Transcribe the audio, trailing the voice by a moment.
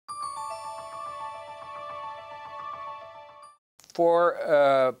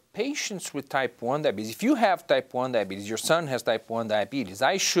For patients with type 1 diabetes, if you have type 1 diabetes, your son has type 1 diabetes,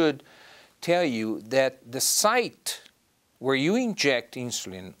 I should tell you that the site where you inject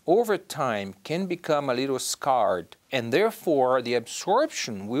insulin over time can become a little scarred, and therefore the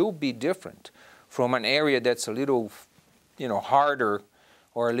absorption will be different from an area that's a little, harder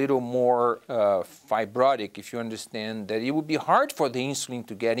or a little more fibrotic, if you understand that it would be hard for the insulin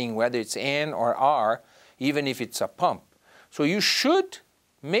to get in, whether it's N or R, even if it's a pump. So you should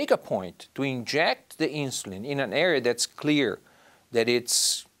make a point to inject the insulin in an area that's clear, that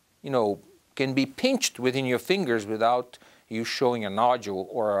it's, can be pinched within your fingers without you showing a nodule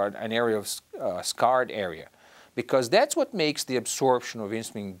or an area of scarred area. Because that's what makes the absorption of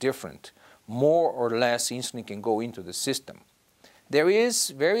insulin different. More or less insulin can go into the system. There is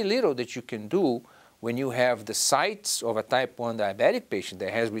very little that you can do when you have the sites of a type 1 diabetic patient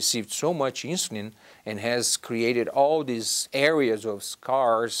that has received so much insulin and has created all these areas of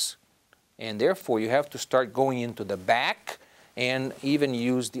scars, and therefore you have to start going into the back and even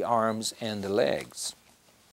use the arms and the legs.